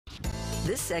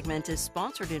This segment is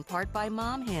sponsored in part by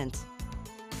Mom Hint.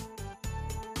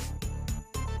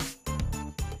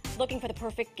 Looking for the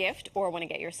perfect gift or want to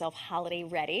get yourself holiday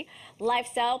ready?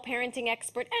 Lifestyle, parenting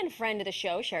expert, and friend of the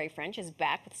show, Sherri French, is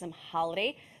back with some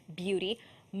holiday beauty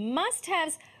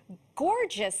must-haves.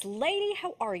 Gorgeous lady,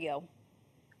 how are you?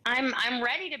 I'm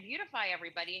ready to beautify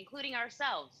everybody, including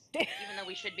ourselves, even though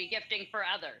we should be gifting for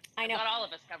others. I know. I've got all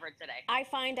of us covered today. I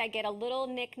find I get a little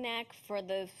knick-knack for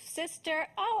the sister.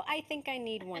 Oh, I think I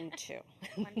need one too.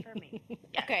 One for me.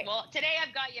 Yes. Okay. Well, today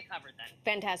I've got you covered then.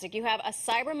 Fantastic. You have a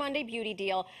Cyber Monday beauty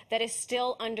deal that is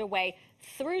still underway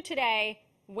through today.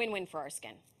 Win-win for our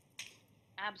skin.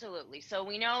 Absolutely. So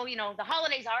we know, the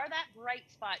holidays are that bright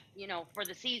spot, for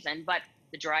the season, but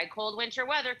the dry, cold winter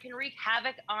weather can wreak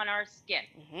havoc on our skin.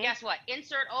 Guess what?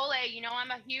 Insert Olay. I'm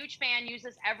a huge fan. Use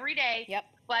this every day. Yep.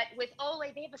 But with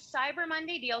Olay, they have a Cyber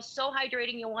Monday deal. So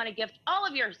hydrating. You'll want to gift all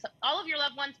of your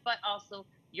loved ones, but also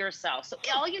yourself. So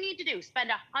all you need to do, spend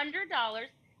 $100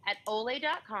 at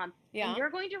Olay.com, and you're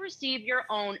going to receive your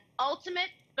own ultimate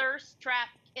thirst trap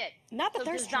kit. Not the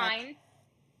thirst trap.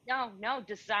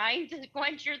 Designed to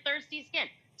quench your thirsty skin.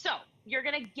 So you're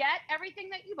going to get everything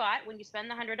that you bought when you spend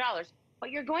the $100. But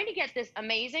you're going to get this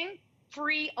amazing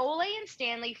free Olay and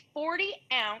Stanley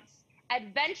 40-ounce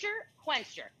Adventure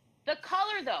Quencher. The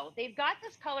color, though, they've got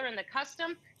this color in the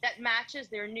custom that matches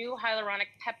their new hyaluronic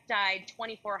peptide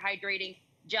 24 hydrating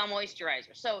gel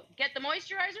moisturizer. So get the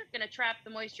moisturizer, going to trap the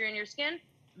moisture in your skin.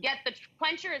 Get the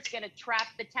quencher, it's going to trap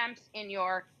the temps in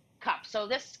your cup. So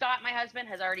this, Scott, my husband,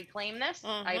 has already claimed this.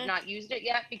 I have not used it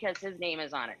yet because his name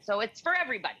is on it. So it's for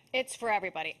everybody. It's for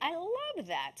everybody. I love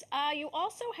that. You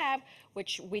also have,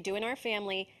 which we do in our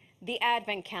family, the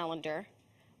Advent Calendar.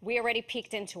 We already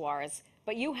peeked into ours,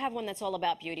 but you have one that's all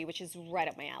about beauty, which is right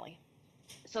up my alley.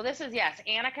 So this is, yes,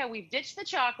 Annika, we've ditched the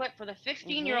chocolate for the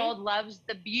 15-year-old loves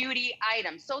the beauty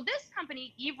items. So this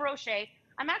company, Yves Rocher,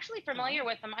 I'm actually familiar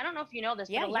with them. I don't know if you know this,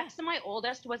 but Alexa, my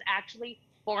oldest, was actually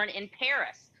born in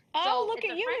Paris. Oh, look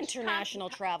at you, international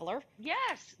traveler.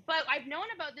 Yes, but I've known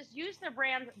about this, used their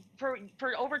brand for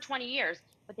over 20 years,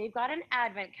 but they've got an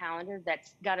Advent calendar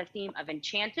that's got a theme of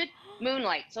enchanted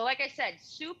moonlight. So like I said,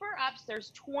 super ups,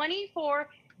 there's 24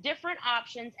 different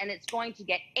options, and it's going to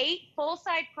get 8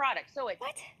 full-size products. So it's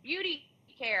beauty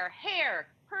care, hair,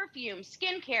 perfume,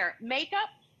 skincare, makeup.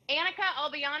 Annika,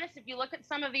 I'll be honest, if you look at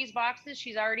some of these boxes,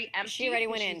 she's already empty. She already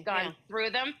went in. She's gone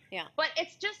through them. Yeah. But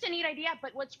it's just a neat idea.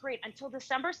 But what's great, until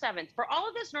December 7th, for all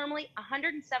of this, normally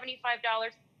 $175,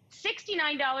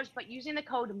 $69, but using the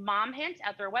code MOMHINT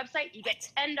at their website, you get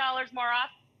 $10 more off,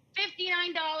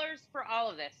 $59 for all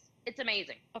of this. It's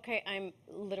amazing. Okay,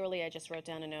 I just wrote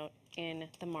down a note in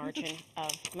the margin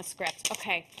of my script.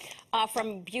 Okay,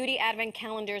 from beauty advent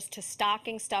calendars to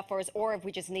stocking stuffers, or if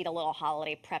we just need a little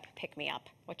holiday prep pick-me-up.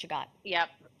 What you got? Yep.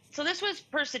 So this was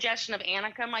per suggestion of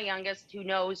Annika, my youngest, who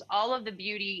knows all of the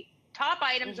beauty top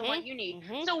items and what you need.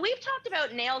 So we've talked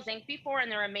about Nails Inc. before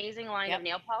and their amazing line of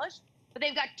nail polish, but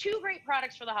they've got 2 great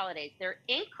products for the holidays. Their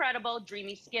incredible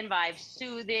Dreamy Skin Vibe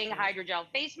Soothing Hydrogel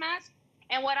Face Mask,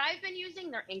 and what I've been using,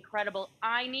 their incredible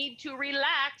I Need to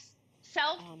Relax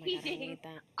Self-Heating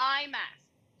Eye Mask.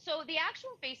 So the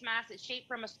actual face mask is shaped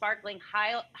from a sparkling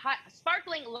lilac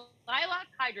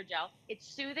hydrogel. It's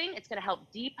soothing. It's going to help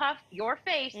depuff your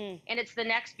face, and it's the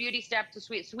next beauty step to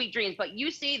sweet dreams. But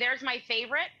you see, there's my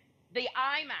favorite, the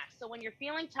eye mask. So when you're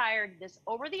feeling tired, this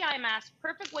over-the-eye mask,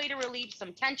 perfect way to relieve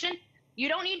some tension. You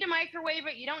don't need to microwave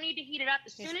it. You don't need to heat it up.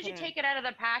 As soon as you take it out of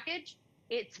the package,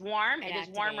 it's warm. It is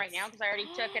warm right now because I already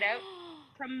took it out.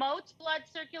 Promotes blood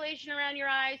circulation around your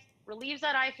eyes, relieves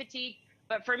that eye fatigue.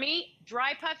 But for me,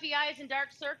 dry, puffy eyes and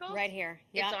dark circles. Right here.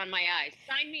 It's on my eyes.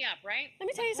 Sign me up, right? Let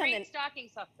me tell you something. Great stocking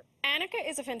stuffer. Annika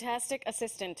is a fantastic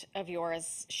assistant of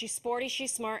yours. She's sporty,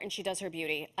 she's smart, and she does her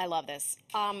beauty. I love this.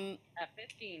 At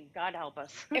 15, God help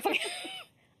us.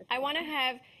 I want to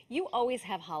have, you always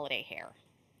have holiday hair.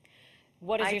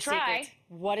 What is your secret?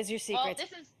 What is your secret? Well,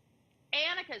 this is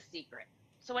Annika's secret.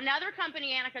 So another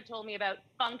company Annika told me about,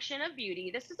 Function of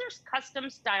Beauty. This is their custom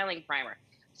styling primer.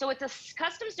 So it's a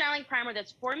custom styling primer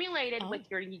that's formulated with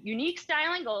your unique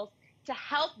styling goals to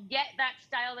help get that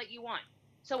style that you want.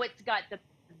 So it's got the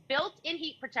built-in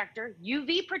heat protector,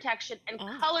 UV protection, and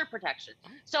color protection.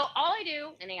 So all I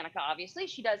do, and Annika obviously,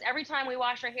 she does every time we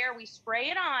wash our hair, we spray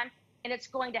it on, and it's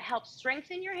going to help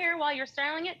strengthen your hair while you're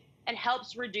styling it and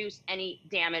helps reduce any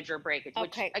damage or breakage,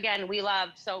 which, again, we love.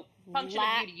 So Function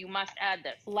of Beauty, you must add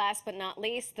this. Last but not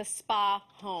least, the Spa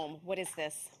Home. What is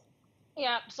this?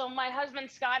 Yeah, so my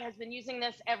husband, Scott, has been using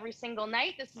this every single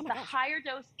night. This is the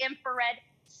HigherDOSE Infrared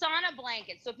Sauna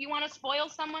Blanket. So if you want to spoil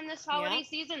someone this holiday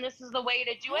season, this is the way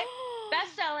to do it.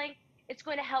 Best-selling. It's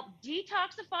going to help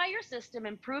detoxify your system,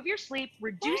 improve your sleep,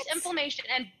 reduce inflammation,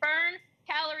 and burn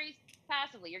calories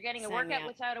passively. You're getting a workout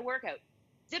without a workout.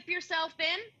 Dip yourself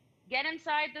in, get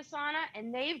inside the sauna,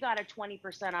 and they've got a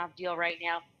 20% off deal right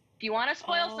now. If you want to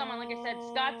spoil someone, like I said,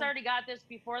 Scott's already got this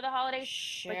before the holidays,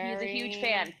 but he's a huge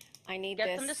fan. I need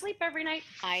Get them to sleep every night.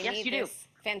 Yes, you do.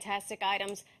 Fantastic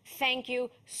items. Thank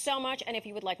you so much. And if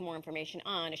you would like more information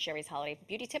on Sherri's holiday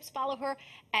beauty tips, follow her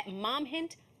at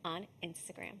MomHint on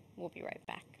Instagram. We'll be right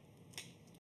back.